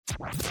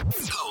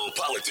Pole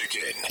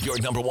Politicking,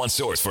 your number one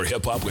source for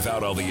hip-hop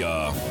without all the,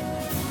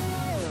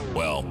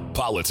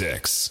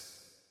 politics.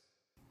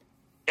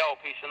 Yo,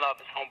 peace and love.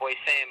 It's homeboy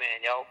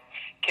Sandman, yo.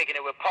 Kicking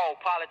it with Pole,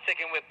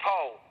 politicking with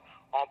Pole.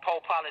 On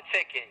Pole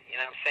Politicking, you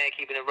know what I'm saying?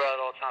 Keeping it real at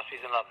all times,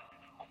 peace and love.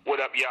 What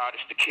up, y'all?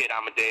 This the Kid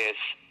Amadeus,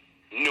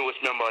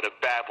 newest member of the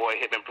Bad Boy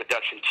Hitman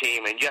production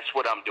team. And guess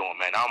what I'm doing,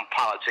 man? I'm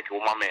politicking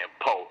with my man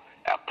Poe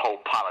at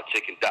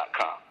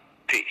PolePoliticking.com.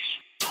 Peace.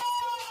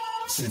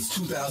 Since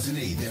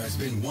 2008, there has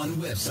been one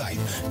website,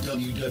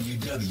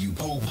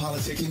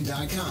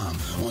 www.polepoliticking.com.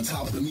 On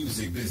top of the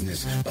music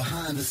business,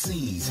 behind the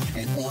scenes,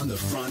 and on the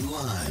front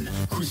line.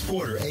 Chris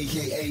Porter,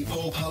 a.k.a.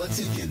 Pole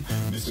Politicking.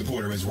 Mr.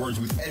 Porter has worked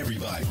with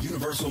everybody.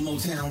 Universal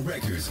Motown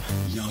Records,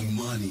 Young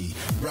Money,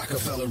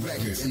 Rockefeller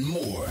Records, and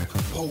more.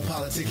 Pole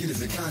Politicking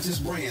is a conscious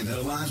brand that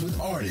aligns with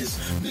artists,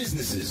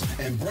 businesses,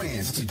 and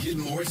brands to get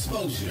more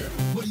exposure.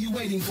 What are you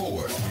waiting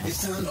for?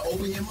 It's time to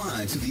open your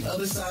mind to the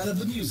other side of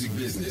the music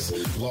business.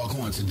 Log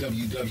on to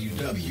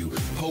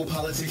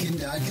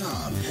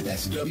www.polepoliticking.com.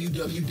 That's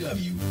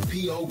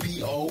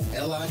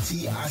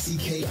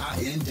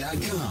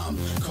www.popoliticking.com.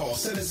 Call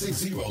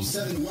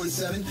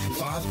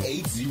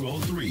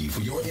 760-717-5803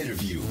 for your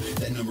interview.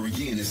 That number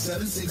again is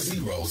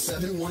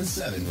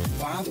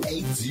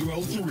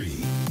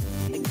 760-717-5803.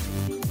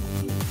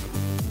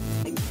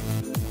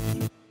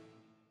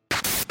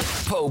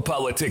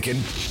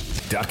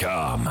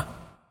 PolePoliticking.com.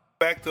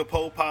 Back to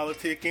Pole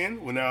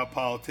Politicking. We're now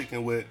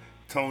politicking with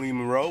Tony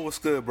Monroe. What's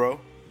good, bro?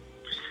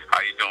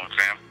 How you doing,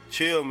 Sam?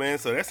 Chill, man.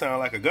 So that sounds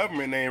like a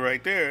government name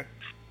right there.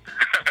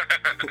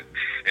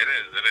 It is.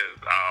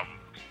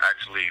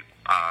 Actually,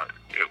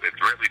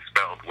 it's really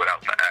spelled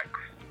without the X.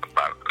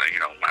 But,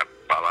 my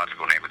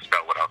biological name is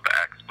spelled without the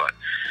X, but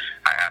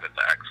I added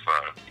the X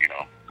for,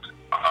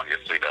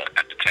 obviously the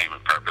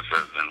entertainment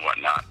purposes and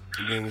whatnot.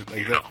 And then,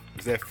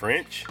 is that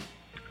French?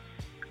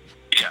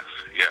 Yes.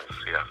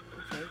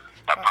 Okay.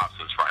 My pops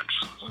is French,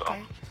 so.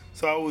 Okay.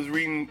 So I was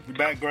reading the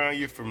background.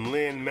 You're from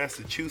Lynn,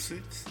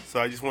 Massachusetts.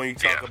 So I just want you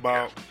to talk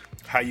about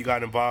how you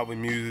got involved with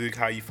music,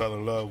 how you fell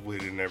in love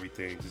with it and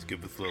everything. Just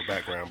give us a little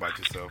background about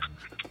yourself.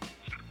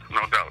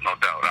 No doubt.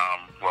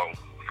 Well,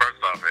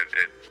 first off,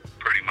 it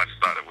pretty much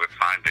started with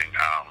finding,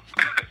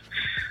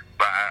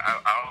 but I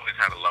always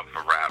had a love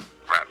for rap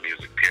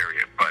music,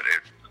 period. But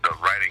the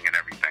writing and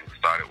everything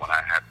started when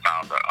I had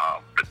found the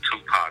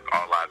Tupac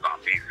All Eyes on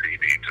Me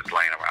CD just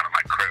laying around in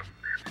my crib.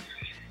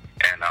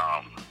 And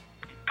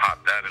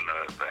popped that in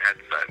the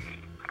headset, and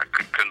I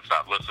couldn't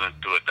stop listening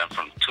to it. Then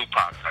from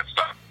Tupac, I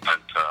started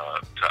to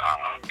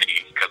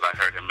Biggie, because I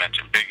heard him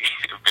mention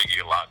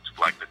Biggie a lot,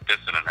 like the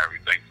dissing and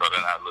everything. So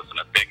then I'd listen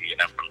to Biggie, and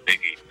then from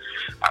Biggie,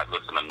 I'd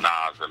listen to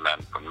Nas, and then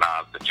from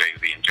Nas to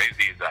Jay-Z. And Jay-Z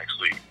is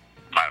actually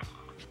my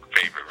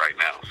favorite right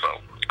now.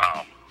 So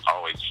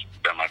always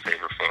been my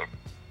favorite for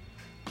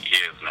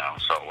years now.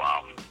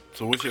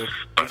 So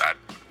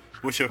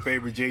what's your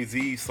favorite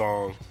Jay-Z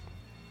song?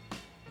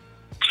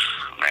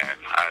 Man,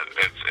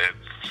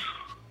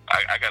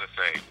 I gotta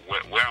say,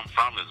 where I'm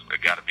from is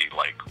got to be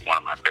like one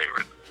of my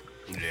favorites.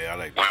 Yeah, I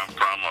like where I'm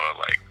from, or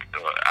like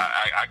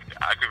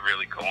I could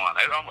really go on.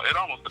 It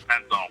almost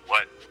depends on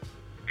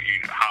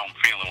how I'm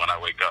feeling when I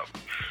wake up.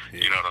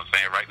 Yeah. You know what I'm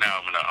saying? Right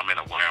now, I'm in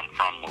a where I'm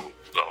from mood.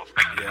 So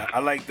yeah, I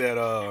like that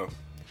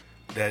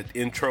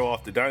intro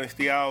off the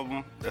Dynasty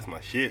album. That's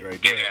my shit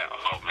right there. Yeah,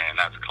 oh man,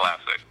 that's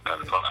classic.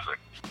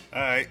 All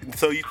right,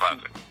 so you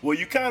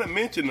kind of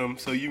mentioned them.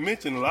 So you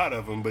mentioned a lot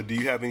of them, but do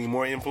you have any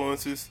more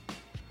influences?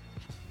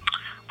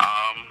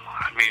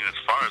 I mean, as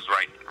far as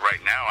right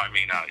now,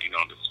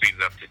 the speeds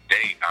up to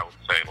date, I would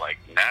say like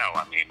now.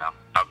 I mean,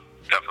 I've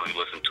definitely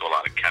listened to a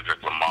lot of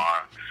Kendrick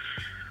Lamar.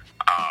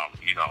 I'll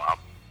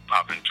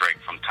pop in Drake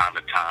from time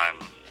to time.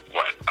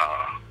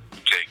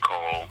 J.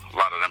 Cole, a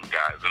lot of them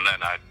guys, and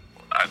then I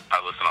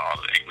listen to all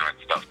the ignorant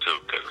stuff too,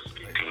 because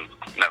you can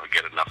never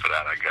get enough of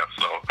that, I guess.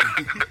 So.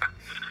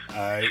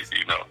 All right.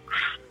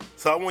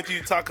 So I want you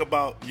to talk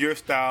about your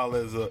style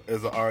as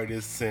an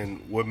artist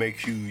and what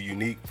makes you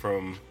unique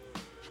from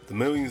the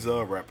millions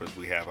of rappers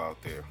we have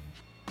out there.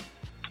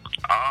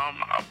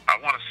 I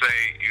want to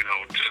say,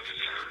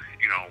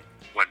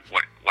 when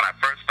I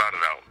first started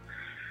out,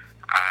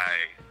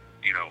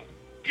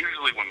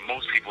 usually when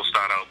most people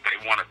start out, they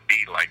want to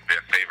be like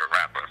their favorite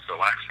rapper. So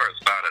when I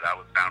first started, I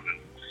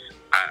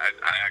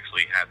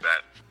actually had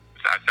that.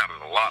 I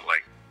sounded a lot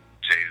like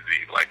Jay-Z,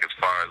 like as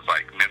far as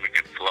like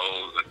mimicking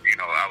flows, and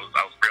I was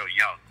real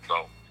young.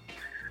 So,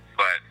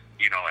 but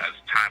as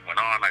time went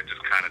on, I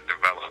just kind of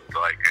developed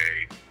like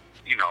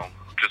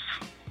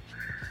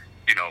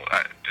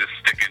just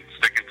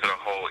sticking to the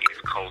whole East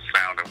Coast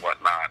sound and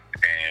whatnot.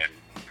 And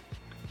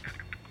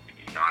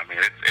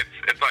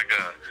it's like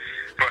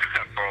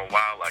for a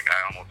while, like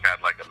I almost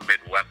had like a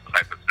Midwest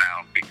type of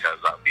sound, because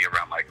I'd be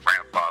around my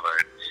grandfather,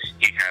 and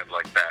he had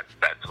like that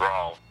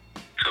drawl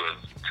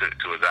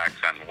to his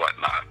accent and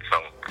whatnot.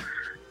 So,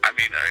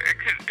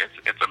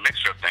 it's a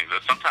mixture of things.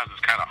 Sometimes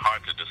it's kind of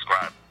hard to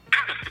describe.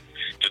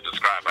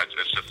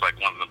 It's just like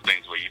one of the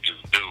things where you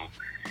just do,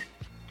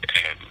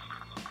 and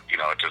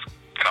it just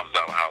comes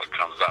out how it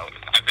comes out.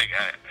 I think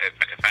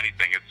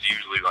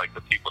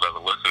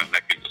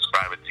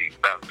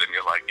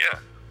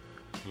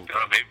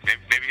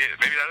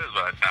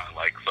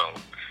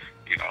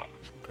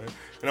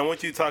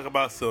want you to talk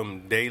about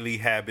some daily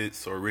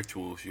habits or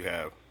rituals you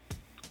have.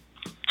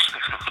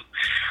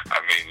 I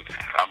mean,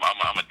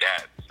 I'm a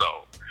dad,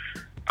 so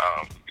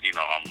you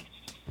know, I'm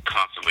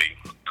constantly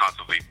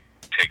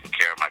taking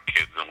care of my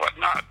kids and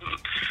whatnot. And,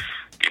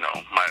 you know,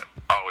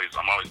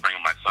 I'm always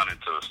bringing my son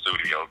into the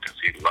studio because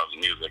he loves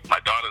music. My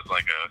daughter's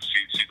like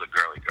she's a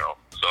girly girl,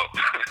 so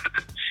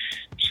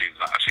she's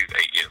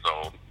 8 years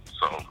old.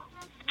 So,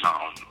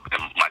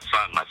 and my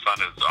son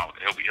is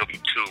he'll be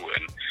 2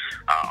 in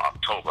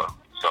October.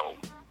 So,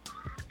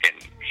 and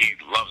he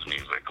loves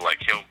music.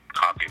 Like he'll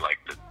copy like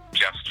the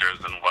gestures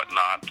and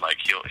whatnot. Like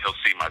he'll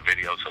see my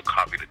videos. He'll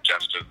copy the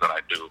gestures that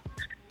I do.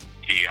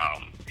 He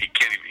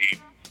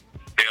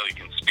barely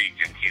can speak,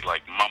 and he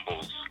like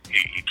mumbles.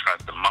 He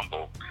tries to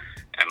mumble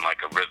in like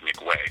a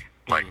rhythmic way,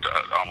 like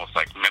almost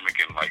like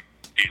mimicking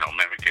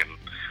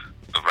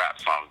the rap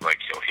songs like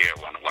he'll hear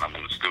when I'm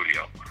in the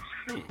studio.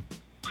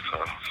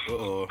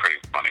 So pretty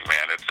funny,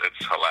 man.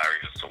 It's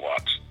hilarious to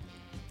watch.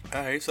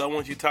 All right, so I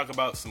want you to talk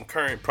about some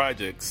current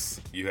projects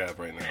you have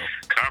right now.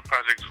 Current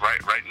projects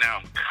right now.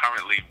 I'm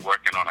currently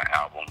working on an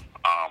album.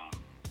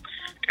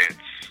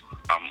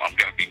 I'm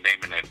gonna be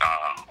naming it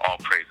All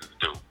Praises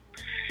Due,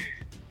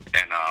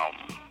 and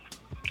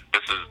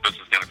this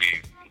is gonna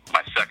be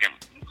my second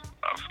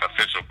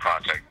official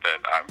project that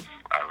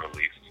I've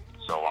released.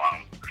 So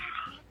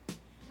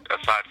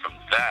aside from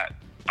that,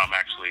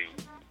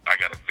 I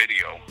got a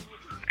video,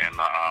 and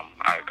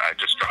I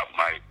just dropped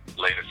my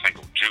latest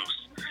single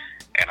Juice,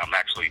 and I'm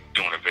actually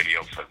doing a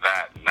video for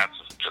that, and that's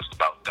just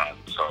about done.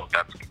 So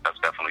that's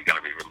definitely going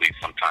to be released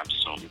sometime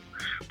soon,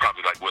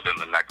 probably like within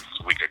the next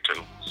week or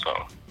two.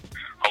 So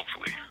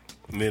hopefully.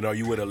 And then, are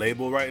you with a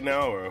label right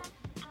now, or?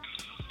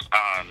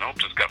 Nope,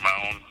 just got my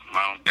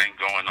own thing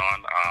going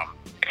on.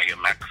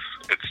 AMX,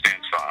 it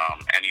stands for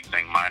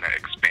Anything Minor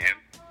Expand,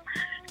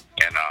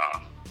 and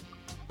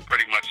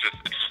pretty much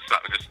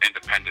just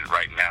independent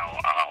right now.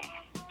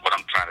 What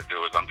I'm trying to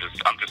do is I'm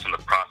just in the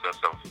process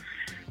of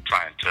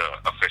trying to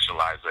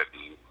officialize it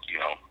and, you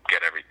know,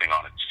 get everything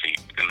on its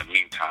feet. In the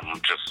meantime,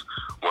 I'm just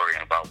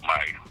worrying about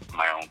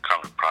my own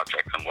current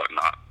projects and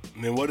whatnot.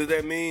 And then what does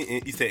that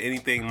mean? You said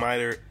Anything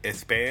Minor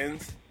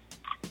Expands?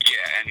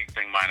 Yeah,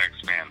 Anything Minor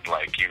Expands.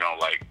 Like, you know,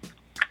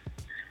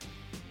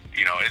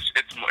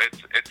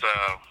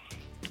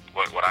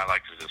 it's what I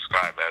like to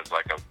describe as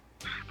like a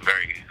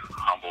very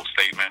humble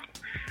statement,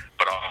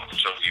 but also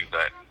shows you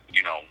that,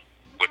 you know,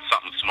 with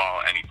something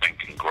small, anything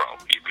can grow.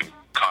 You can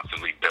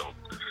constantly build,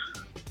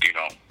 you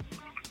know.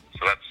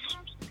 So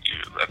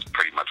that's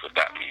pretty much what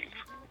that means.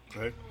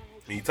 Okay.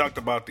 And you talked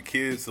about the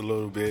kids a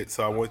little bit,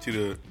 so I want you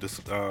to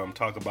just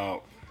talk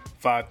about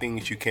 5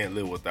 things you can't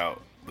live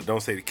without. But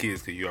don't say the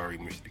kids because you already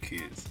mentioned the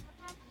kids.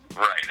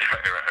 Right.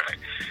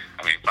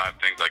 I mean, 5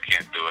 things I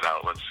can't do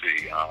without. Let's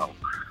see.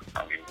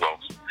 Well,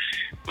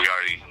 we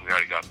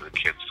already got to the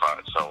kids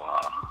part. So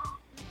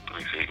let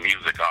me see.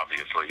 Music,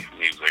 obviously.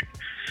 Music.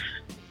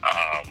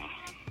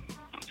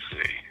 Let's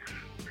see.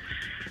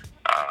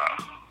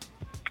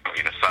 I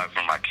mean, aside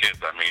from my kids,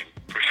 I mean,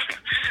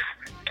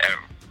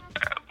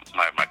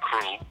 my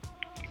crew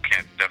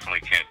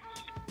definitely can't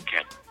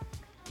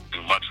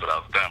do much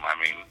without them. I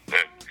mean,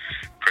 they're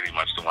pretty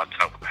much the ones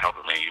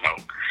helping me, you know.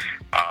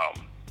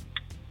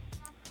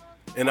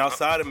 And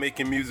outside of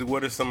making music,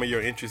 what are some of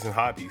your interests and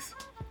hobbies?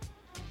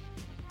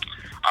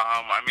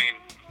 I mean,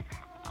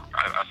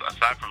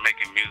 aside from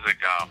making music,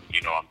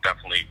 you know, I'm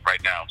definitely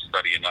right now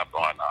studying up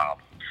on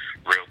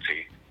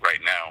realty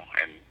right now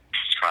and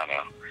just trying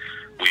to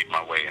weed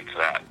my way into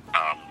that.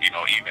 You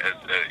know,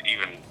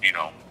 even you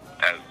know,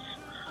 as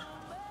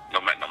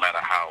no matter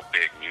how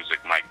big music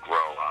might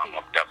grow, I'm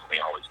definitely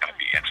always going to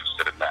be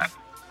interested in that.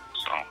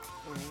 So.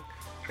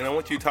 And I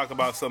want you to talk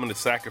about some of the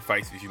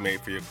sacrifices you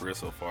made for your career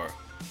so far.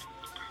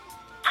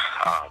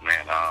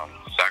 Man,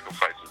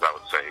 sacrifices, I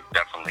would say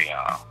definitely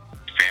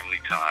family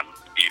time,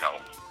 you know,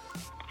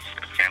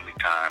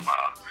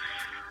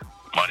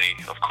 money,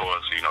 of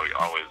course, you know,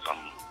 I'm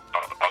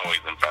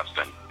always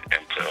investing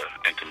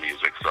into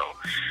music. So,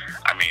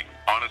 I mean,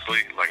 honestly,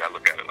 like I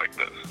look at it like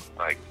this,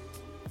 like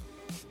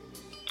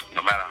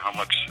no matter how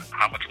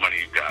much money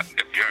you got,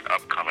 if you're an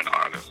upcoming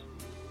artist,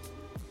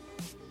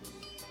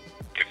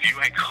 if you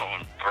ain't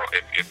going broke,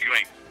 if you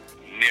ain't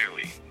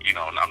nearly, you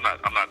know, I'm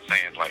not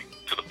saying like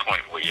to the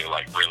point where you're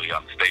like really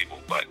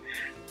unstable, but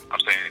I'm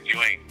saying if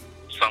you ain't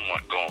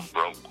somewhat going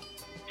broke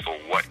for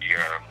what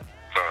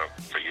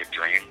for your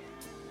dream,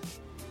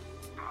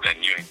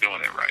 then you ain't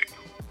doing it right.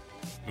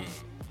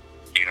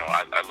 You know,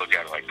 I look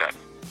at it like that.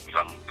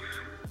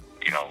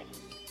 You know,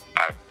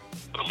 I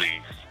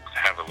believe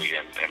heavily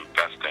in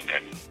investing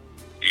in,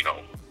 you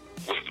know,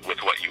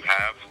 with what you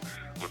have,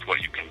 with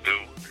what you can do.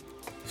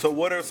 So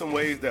what are some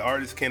ways that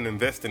artists can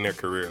invest in their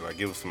career? Like,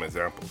 give us some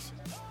examples.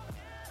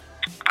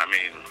 I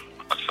mean,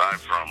 aside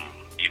from,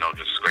 you know,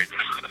 just scraping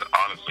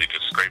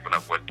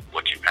up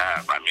what you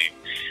have, I mean,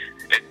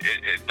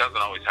 it doesn't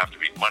always have to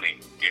be money,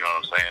 you know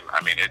what I'm saying?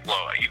 I mean,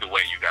 either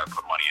way, you got to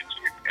put money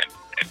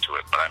into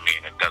it, but I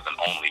mean, it doesn't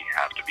only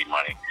have to be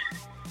money.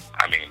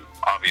 I mean,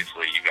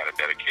 obviously you got to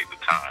dedicate the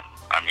time.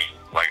 I mean,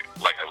 like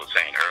I was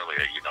saying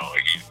earlier, you know,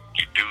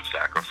 you do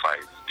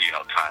sacrifice, you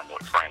know, time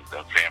with friends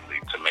and family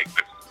to make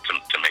this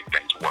to make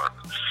things work.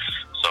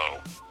 So,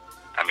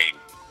 I mean,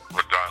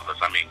 regardless,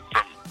 I mean,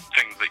 from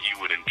things that you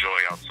would enjoy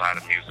outside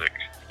of music,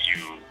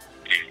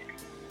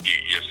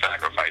 you're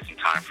sacrificing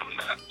time from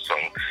that. So,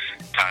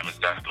 time is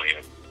definitely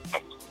a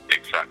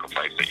big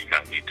sacrifice that you're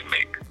gonna need to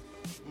make.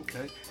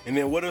 Okay. And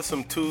then, what are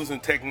some tools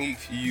and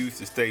techniques you use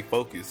to stay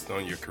focused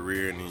on your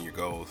career and in your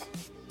goals?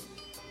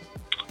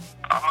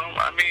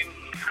 I mean,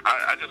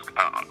 I just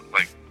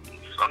like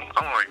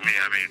someone like me.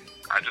 I mean,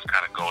 I just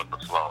kind of go with the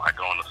flow. I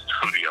go in the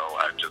studio.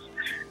 I just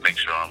make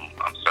sure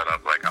I'm set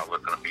up. Like I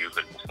listen to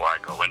music before I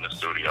go in the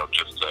studio,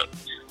 just to,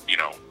 you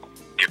know,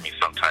 give me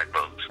some type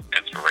of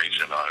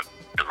inspiration or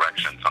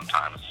direction.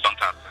 Sometimes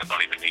I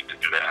don't even need to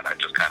do that. I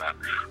just kind of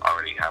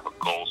already have a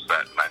goal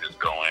set, and I just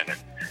go in and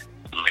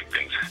make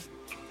things.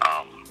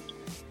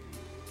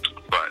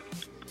 But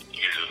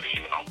usually,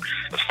 you know,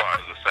 as far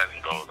as the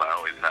setting goes, I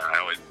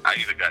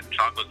either got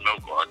chocolate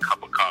milk or a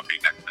cup of coffee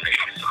next day.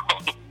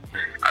 So,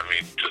 I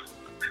mean, just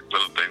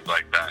little things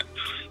like that,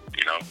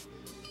 you know.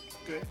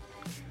 Okay.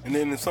 And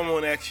then if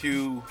someone asks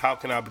you, how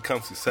can I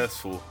become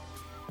successful,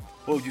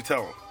 what would you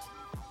tell them?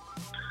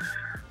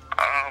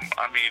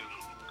 I mean,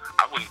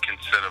 I wouldn't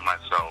consider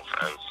myself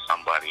as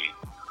somebody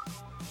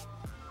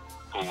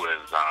who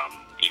is,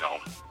 you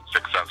know,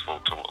 successful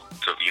to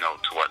you know,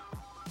 to what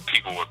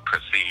people would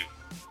perceive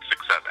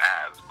success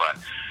as, but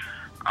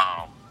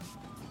I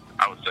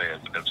would say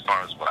as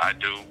far as what I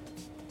do,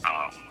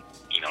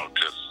 you know,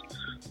 just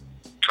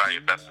try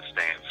your best to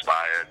stay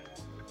inspired,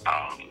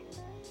 and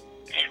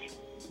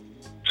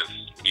just,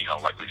 you know,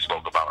 like we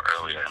spoke about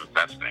earlier,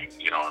 investing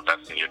your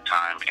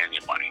time and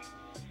your money,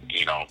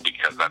 you know,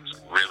 because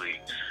that's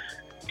really,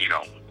 you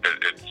know,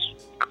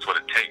 that's what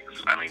it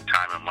takes. I mean,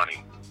 time and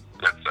money,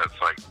 that's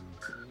like,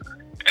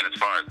 and as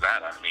far as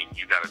that, I mean,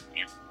 you gotta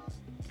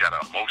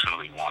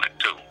emotionally want it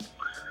too,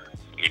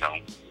 you know.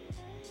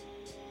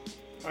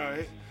 All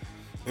right.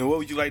 And what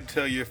would you like to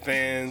tell your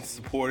fans,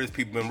 supporters,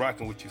 people been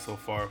rocking with you so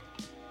far?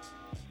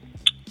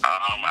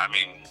 I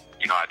mean,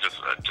 you know, I just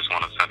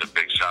want to send a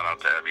big shout out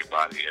to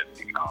everybody, and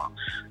you know,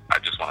 I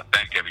just want to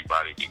thank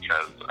everybody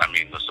because I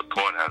mean, the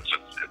support has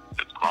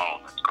it's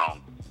grown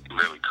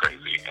really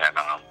crazy, and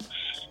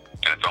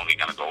it's only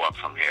gonna go up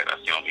from here.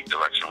 That's the only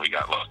direction we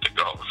got left to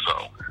go.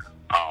 So,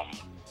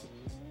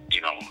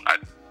 you know, I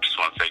just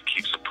want to say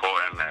keep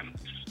supporting, and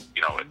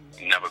you know, it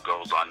never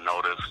goes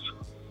unnoticed,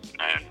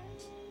 and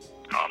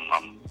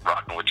I'm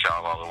rocking with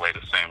y'all all the way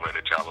the same way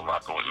that y'all are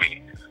rocking with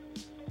me.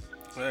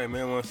 All right,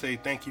 man, I want to say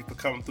thank you for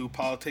coming through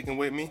Politicking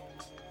with me.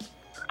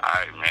 All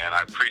right, man,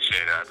 I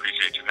appreciate it. I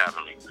appreciate you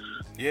having me.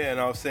 Yeah, and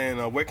I was saying,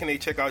 where can they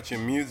check out your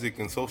music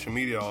and social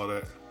media, all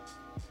that?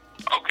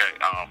 Okay,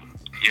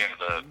 yeah,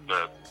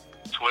 the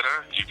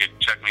Twitter, you can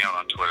check me out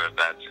on Twitter.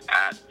 That's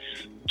at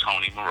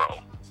Tony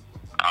Moreaux,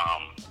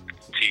 TonyMoreaux,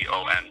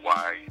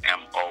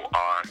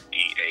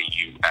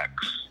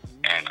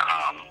 and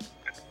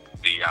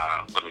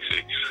let me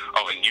see.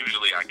 Oh, and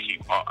usually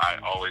I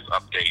always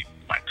update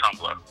my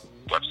Tumblr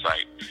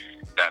website.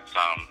 That's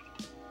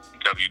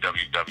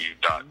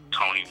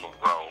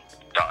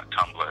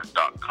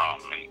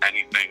www.tonymoreaux.tumblr.com, and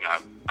anything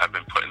I've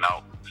been putting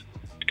out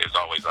is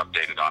always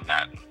updated on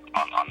that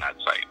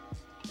site.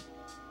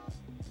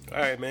 All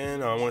right,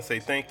 man. I want to say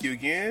thank you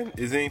again.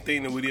 Is there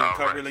anything that we didn't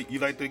cover that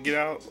you'd like to get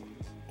out?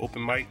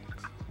 Open mic.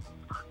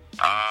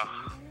 Let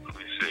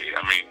me see.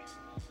 I mean,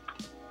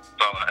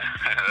 so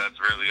that's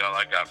really all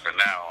I got for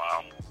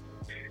now.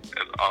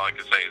 All I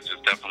can say is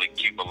just definitely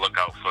keep a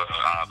lookout for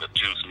the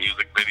Juice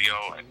music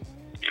video, and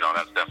you know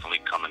that's definitely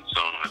coming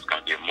soon. It's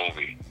gonna be a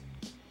movie.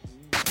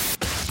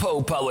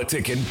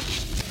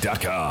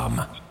 PoePoliticking.com.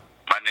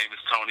 My name is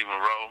Tony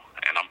Moreaux,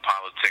 and I'm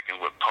politicking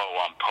with Poe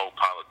on Poe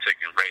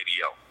Politicking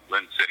Radio.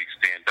 Lynn City,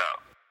 stand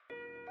up.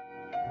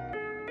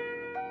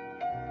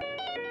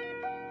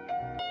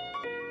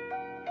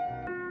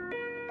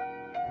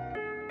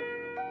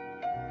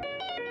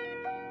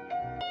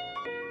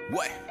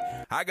 What?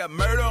 I got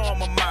murder on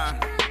my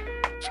mind.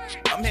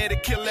 I'm here to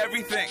kill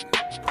everything.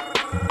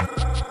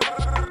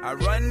 I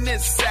run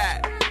this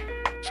side.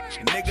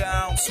 Nigga,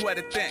 I don't sweat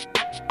a thing.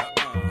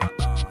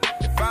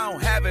 If I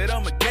don't have it,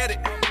 I'ma get it.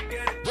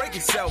 Break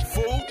yourself,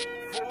 fool.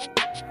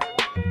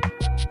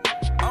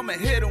 I'ma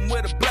hit him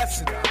with a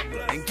blessing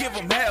and give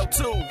him hell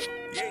too.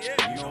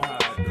 You know how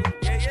I do.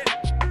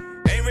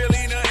 Ain't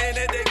really nothing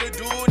that they could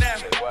do now.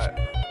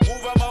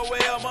 Move out my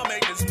way, I'ma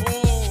make this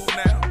move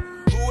now.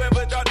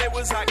 Whoever thought they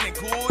was hot can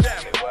cool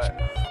down.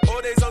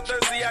 Oh, they so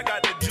thirsty, I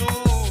got the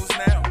juice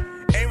now.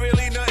 Ain't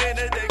really nothing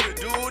that they could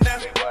do now.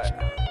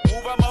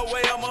 Move out my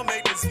way, I'ma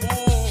make this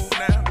move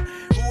now.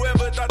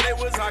 Whoever thought they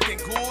was hot can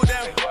cool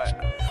down.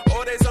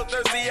 Oh, they so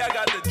thirsty, I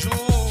got the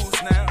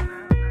juice now.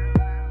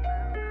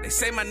 They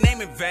say my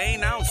name in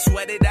vain, I don't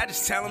sweat it. I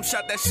just tell them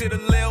shut that shit a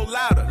little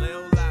louder.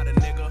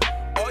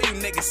 Nigga. All you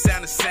niggas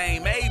sound the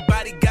same.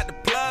 Everybody got the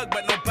plug,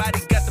 but nobody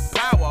got the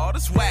power. All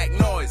this whack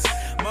noise.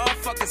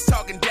 Motherfuckers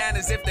talking down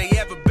as if they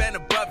ever been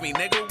above me.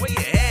 Nigga, where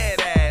your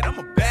head at?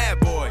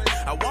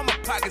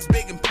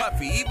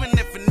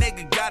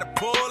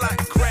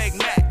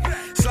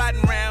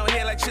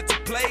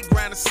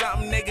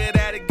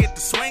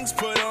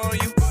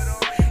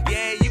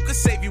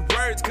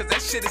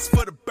 shit is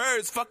for the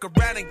birds. Fuck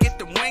around and get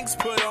the wings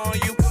put on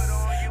you.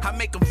 I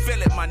make them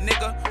feel it, my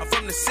nigga. I'm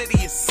from the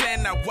city of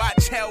sin. I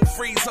watch hell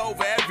freeze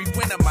over every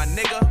winter, my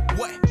nigga.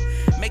 What?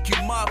 Make you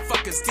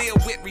motherfuckers deal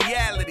with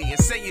reality and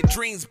send your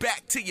dreams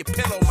back to your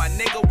pillow, my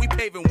nigga. We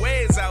paving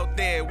ways out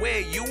there.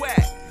 Where you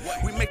at?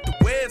 We make the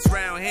waves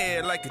round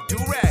here like a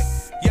do-rag.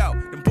 Yo,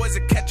 them boys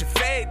that catch a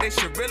fade, they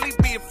should really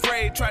be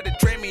afraid. Tried to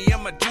drain me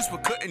in my juice,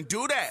 but couldn't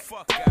do that.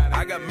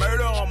 I got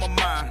murder on my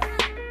mind.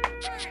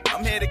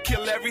 I'm here to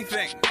kill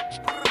everything.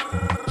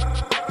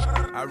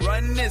 I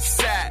run this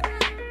side.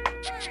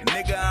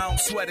 Nigga, I don't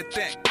sweat a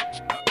thing.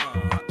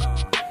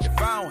 If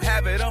I don't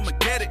have it, I'ma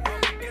get it.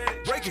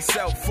 Break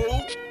yourself,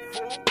 fool.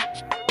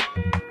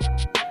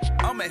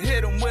 I'ma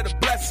hit him with a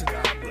blessing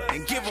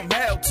and give him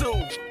hell too.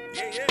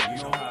 You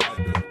know how I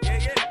do.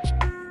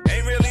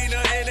 Ain't really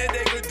nothing that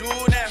they could do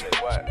now.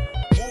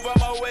 Move out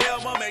my way,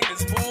 I'ma make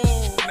this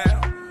move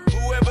now.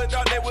 Whoever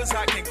thought they was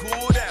hot can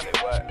cool down.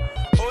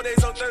 Oh, they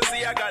so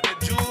thirsty, I got the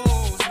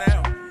juice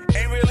now.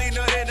 Ain't really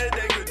nothing that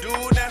they could do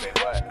now.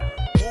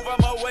 Move out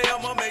my way,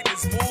 I'ma make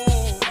this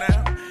move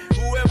now.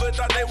 Whoever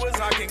thought they was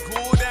hot can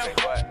cool down.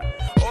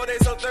 Oh, they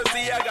so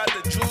thirsty, I got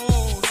the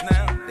juice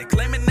now. They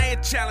claiming they a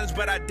challenge,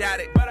 but I doubt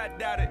it.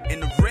 In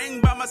the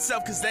ring by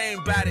myself, cause they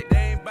ain't bout it.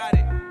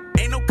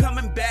 Ain't no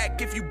coming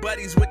back if you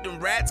buddies with them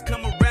rats.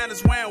 Come around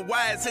us wearing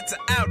wires, it's an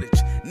outage.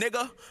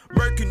 Nigga,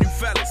 working you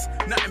fellas,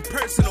 nothing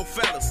personal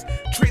fellas.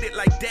 Treat it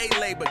like day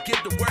labor,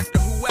 give the work to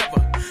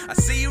whoever. I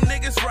see you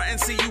niggas frontin',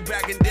 see you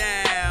backing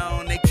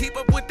down. They keep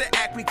up with the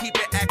act, we keep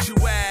it actual.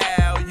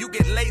 You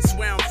get laced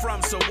where I'm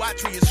from, so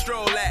watch where you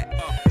stroll at.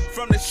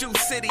 From the shoe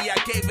city, I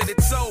gave it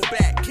its soul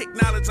back. Kick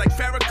knowledge like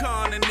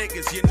Farrakhan and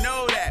niggas, you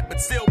know that. But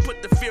still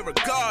put the fear of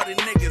God in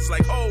niggas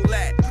like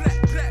Olat.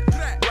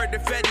 Word to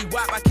Fetty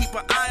Wap, I keep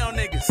an eye on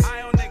niggas.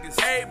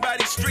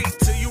 Everybody street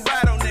till you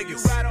ride on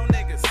niggas.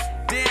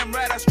 Damn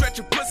right, I stretch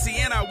a pussy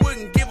and I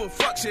wouldn't give a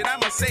fuck shit.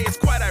 I'ma say it's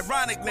quite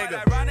ironic,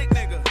 nigga.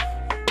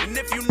 And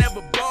if you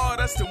never bought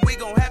us, then we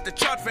gon' have to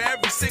charge for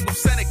every single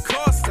cent it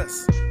cost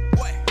us.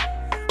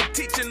 I'm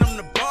teaching them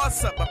to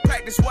boss up. I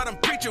practice what I'm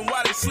preaching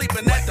while they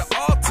sleeping at the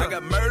altar. I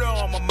got murder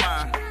on my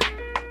mind.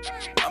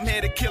 I'm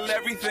here to kill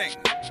everything.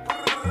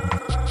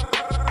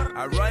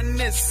 I run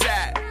this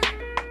side.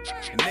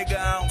 And nigga,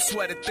 I don't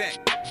sweat a thing.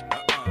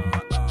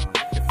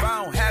 If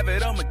I don't have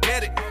it, I'ma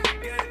get it.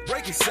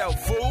 Break yourself,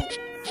 fool.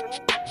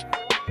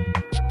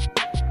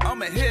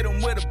 I'ma hit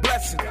him with a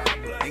blessing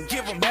and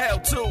give him hell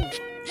too.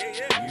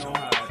 You know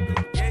how I do.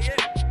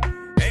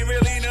 Ain't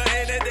really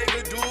nothing that they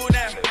could do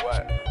now.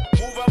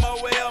 Move out my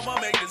way, I'ma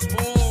make this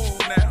move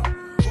now.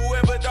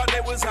 Whoever thought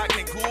they was hot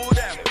can cool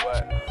down.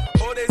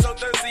 Oh, they so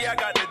thirsty, I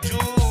got the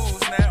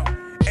juice now.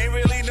 Ain't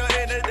really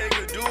nothing that they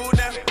could do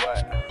now.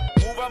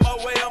 Move out my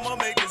way, I'ma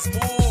make this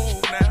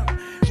move now.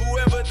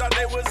 Whoever thought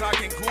they was hot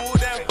can cool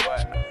down.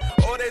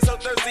 Oh, they so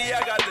thirsty,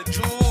 I got the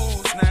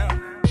juice now.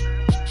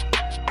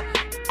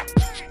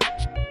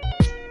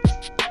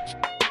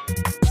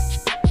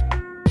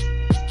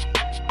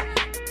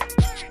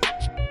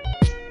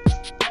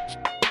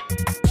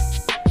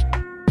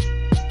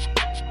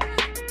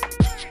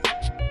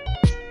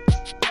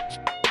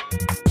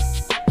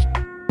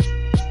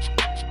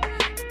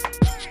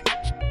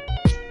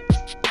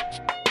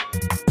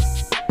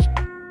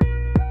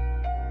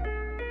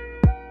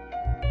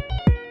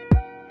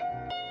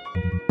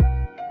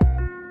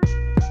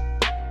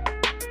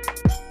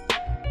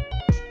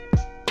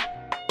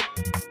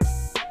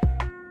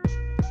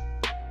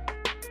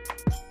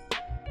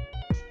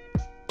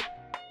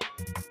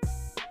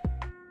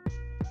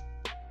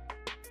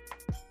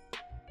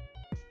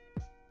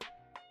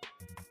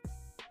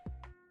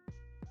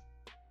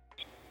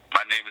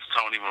 My name is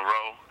Tony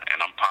Moreau,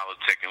 and I'm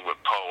politicking with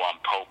Poe on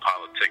Poe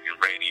Politicking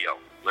Radio.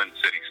 Lynn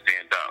City,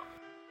 stand up.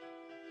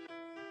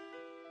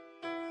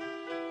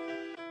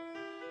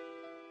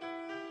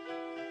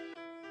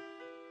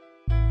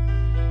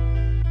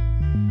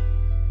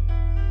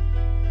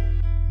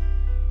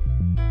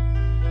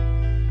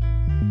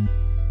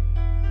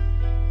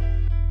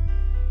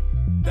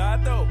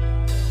 Dato,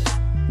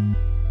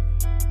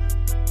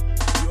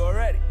 you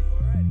already?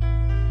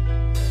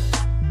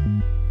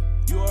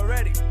 You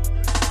already?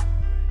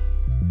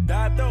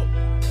 Dato,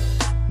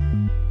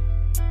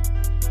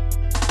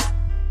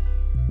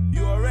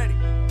 you already?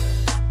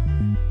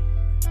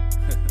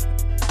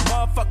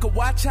 Motherfucker,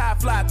 watch how I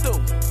fly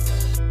through.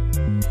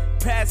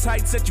 Past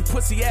heights that you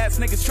pussy ass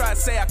niggas try to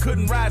say I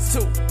couldn't rise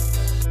to.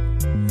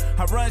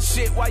 I run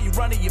shit while you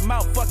running your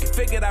mouth. Fuck it,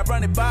 figured I'd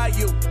run it by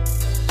you.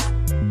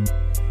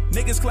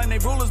 Niggas claim they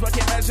rulers but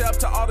can't measure up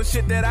to all the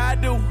shit that I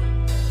do.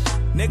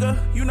 Nigga,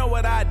 you know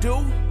what I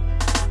do.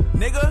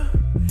 Nigga,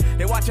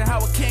 they watching how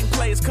a king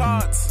plays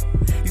cards.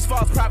 These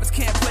false prophets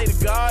can't play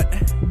the God.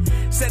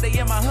 Said they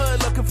in my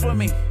hood looking for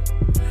me.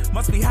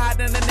 Must be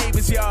hiding in the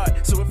neighbor's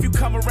yard. So if you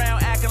come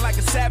around acting like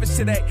a savage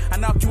today, I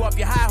knock you off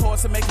your high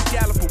horse and make you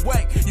gallop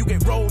away. You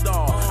get rolled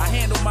on. I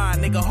handle mine,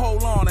 nigga,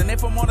 hold on. And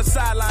if I'm on the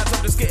sidelines,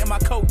 I'm just getting my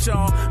coach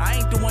on. I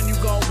ain't the one you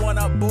gon' one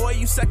up, boy.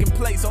 You second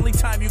place, only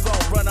time you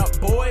gon' run up,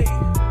 boy.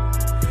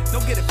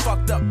 Don't get it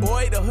fucked up, up,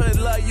 boy. The hood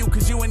love you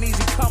cause you an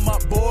easy come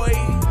up, boy.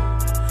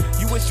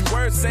 You wish you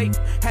were safe.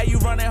 How you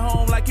running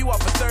home like you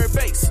off of third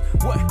base?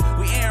 What?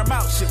 We air them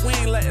out, shit. We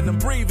ain't letting them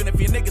breathe. And if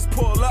your niggas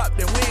pull up,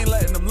 then we ain't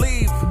letting them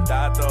leave.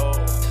 Dato,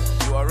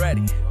 you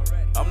already.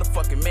 I'm the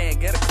fucking man,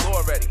 get a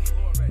claw already.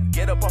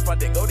 Get up off my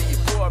dick, go to your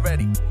boo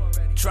already.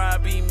 Try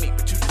and be me,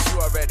 but you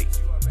already.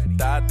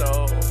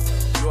 Dato,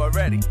 you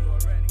already.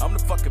 I'm the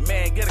fucking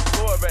man, get a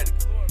claw already.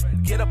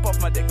 Get up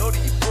off my dick, go to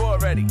your boo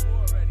already.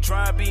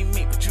 Try and be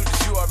me, but you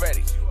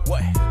already.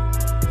 What?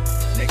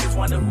 Niggas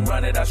wonder who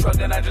run it, I shrug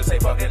and I just say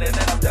fuck it and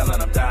then I'm telling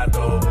them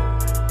Tato.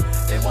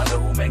 They wonder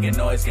who making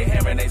noise, get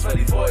hammering names for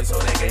these boys so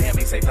they can hear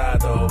me say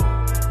Tato.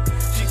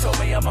 She told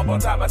me I'm up on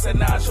top, I said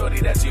nah shorty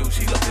that's you.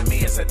 She looked at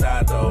me and said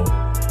Tato.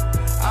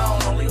 I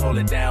don't only hold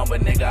it down,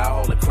 but nigga I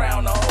hold the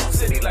crown, the whole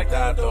city like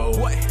Tato.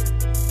 What?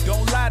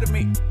 Don't lie to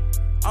me,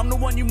 I'm the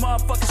one you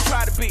motherfuckers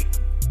try to be.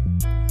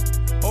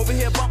 Over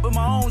here bumping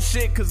my own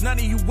shit, cause none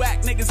of you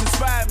whack niggas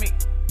inspire me.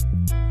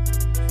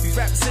 These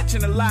rappers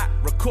itching a lot,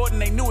 recording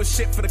they newest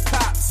shit for the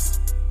cops.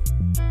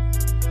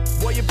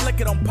 Boy, you blick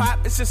it on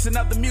pop, it's just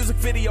another music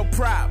video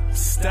prop.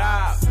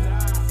 Stop.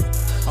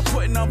 I'm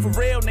putting on for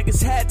real,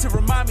 niggas had to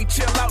remind me,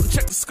 chill out and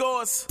check the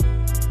scores.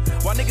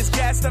 While niggas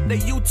gassed up their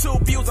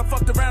YouTube views, I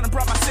fucked around and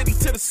brought my city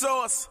to the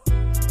source.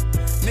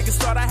 Niggas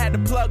thought I had the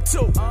plug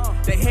too.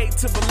 They hate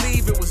to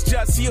believe it was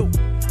just you.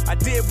 I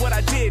did what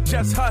I did,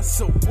 just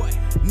hustle.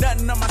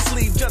 Nothing on my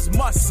sleeve, just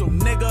muscle,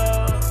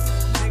 nigga.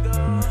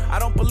 I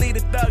don't believe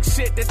the thug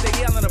shit that they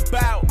yelling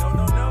about.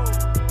 No.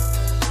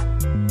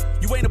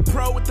 You ain't a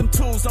pro with them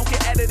tools, don't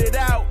get edited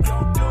out.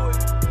 Don't do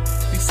it.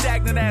 These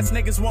stagnant ass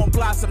niggas won't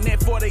blossom,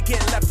 therefore they get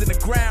left in the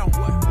ground.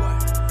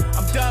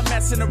 I'm done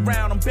messing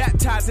around, I'm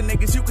baptizing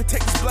niggas, you can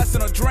take this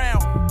blessing or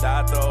drown.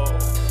 Dato,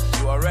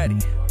 you already.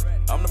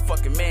 I'm the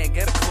fucking man,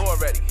 get a claw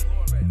already.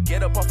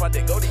 Get up off my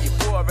dick, go to your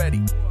boo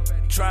already.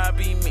 Try and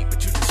be me,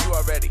 but you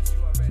already.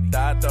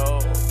 Dato,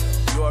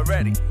 you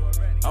already.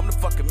 I'm the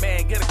fucking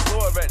man, get a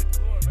claw already.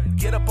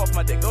 Get up off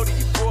my dick, go to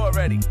your boo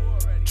already.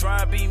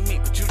 Try and be me,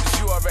 but you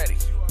already.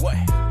 What?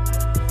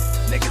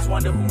 Niggas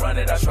wonder who run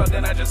it, I shrug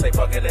and I just say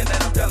fuck it and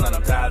then I'm telling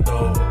them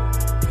Tato.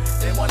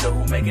 They wonder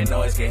who making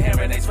noise, get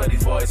hammering names for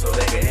these boys so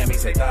they can hear me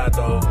say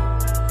Tato.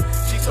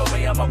 She told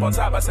me I'm up on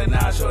top, I said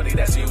nah shorty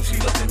that's you. She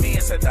looked at me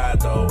and said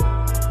Tato.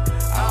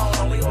 I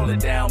don't only hold it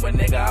down, but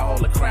nigga I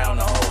hold the crown,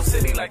 the whole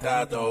city like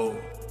Tato.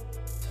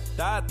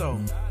 Tato.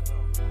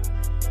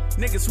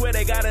 Niggas swear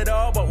they got it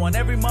all, but want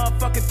every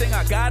motherfucking thing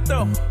I got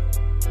though.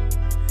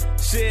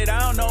 Shit, I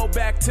don't know,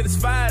 back to this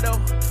fire though.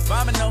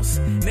 Vominos,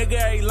 nigga,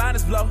 every line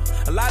is blow.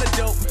 A lot of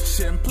dope,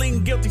 shit, I'm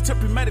pleading guilty to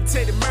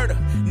premeditated murder.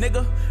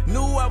 Nigga,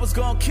 knew I was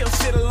gonna kill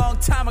shit a long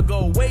time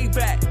ago, way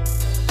back.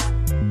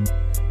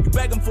 You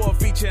begging for a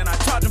feature and I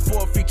charge him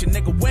for a feature,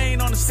 nigga, we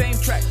ain't on the same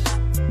track.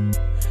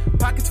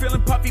 Pockets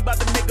feeling puffy about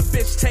the nigga,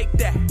 bitch, take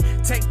that,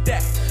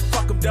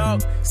 fuck him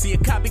dog. See a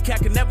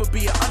copycat can never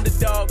be an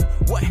underdog.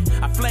 What?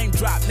 I flame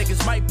drop,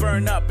 niggas might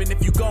burn up. And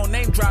if you gon'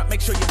 name drop,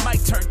 make sure your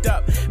mic turned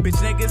up. Bitch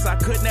niggas, I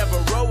could never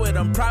roll with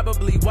them.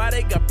 Probably why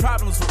they got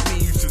problems with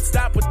me. You should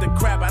stop with the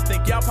crap, I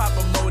think y'all pop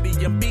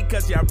Imodium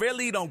because y'all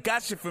really don't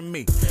got shit from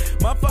me.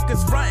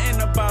 Motherfuckers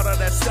frontin' about all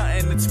that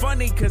stuntin'. It's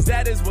funny cause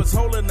that is what's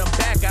holding them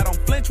back. I don't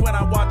flinch when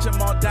I watch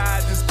them all die,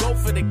 I just go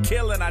for the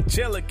kill and I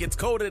chill, it gets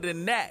colder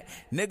than that,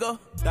 nigga.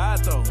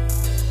 Dato,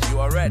 you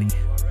already.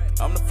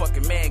 I'm the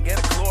fucking man, get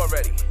a claw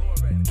already.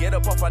 Get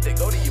up off my dick,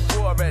 go to your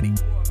boo already.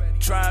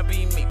 Try and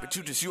be me, but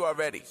you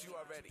already.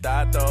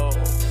 Dato,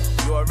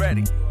 you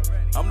already.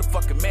 I'm the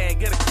fucking man,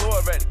 get a claw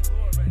already.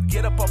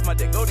 Get up off my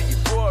dick, go to your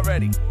boo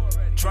already.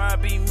 Try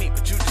and be me,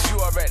 but you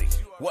already.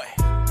 What?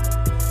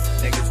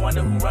 Niggas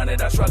wonder who run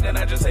it, I shrug and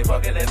I just say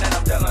fuck it and then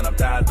I'm telling them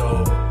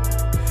Tato.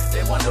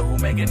 They wonder who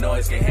making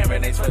noise, get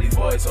hammering names for these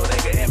boys so they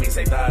can hear me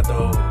say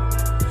Tato.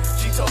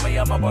 She told me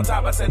I'm up on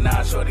top, I said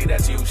nah shorty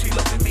that's you. She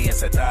looked at me and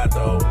said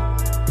Tato.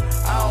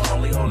 I don't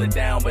only hold it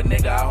down, but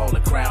nigga I hold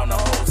the crown, the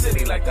whole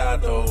city like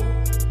Tato.